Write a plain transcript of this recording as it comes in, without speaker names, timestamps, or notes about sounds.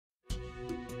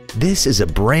This is a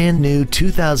brand new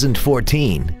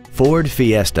 2014 Ford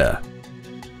Fiesta.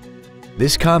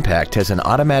 This compact has an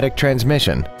automatic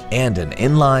transmission and an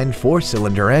inline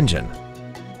 4-cylinder engine.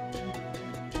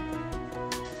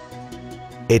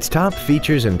 Its top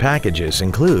features and packages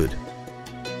include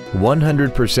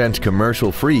 100%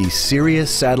 commercial-free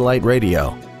Sirius satellite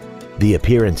radio, the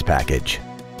appearance package,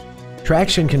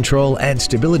 traction control and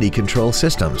stability control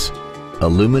systems,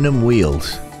 aluminum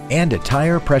wheels, and a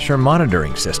tire pressure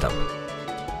monitoring system.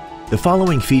 The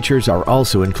following features are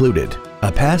also included: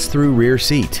 a pass-through rear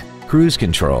seat, cruise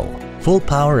control, full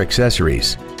power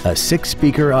accessories, a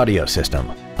 6-speaker audio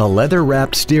system, a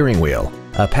leather-wrapped steering wheel,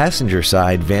 a passenger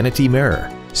side vanity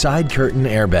mirror, side curtain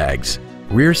airbags,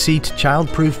 rear seat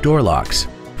child-proof door locks,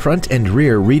 front and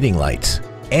rear reading lights,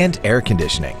 and air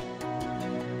conditioning.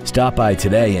 Stop by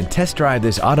today and test drive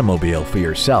this automobile for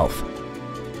yourself.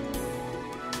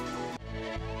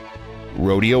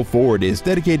 Rodeo Ford is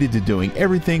dedicated to doing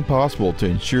everything possible to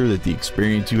ensure that the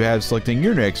experience you have selecting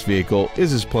your next vehicle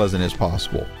is as pleasant as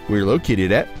possible. We're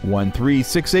located at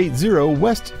 13680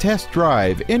 West Test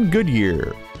Drive in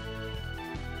Goodyear.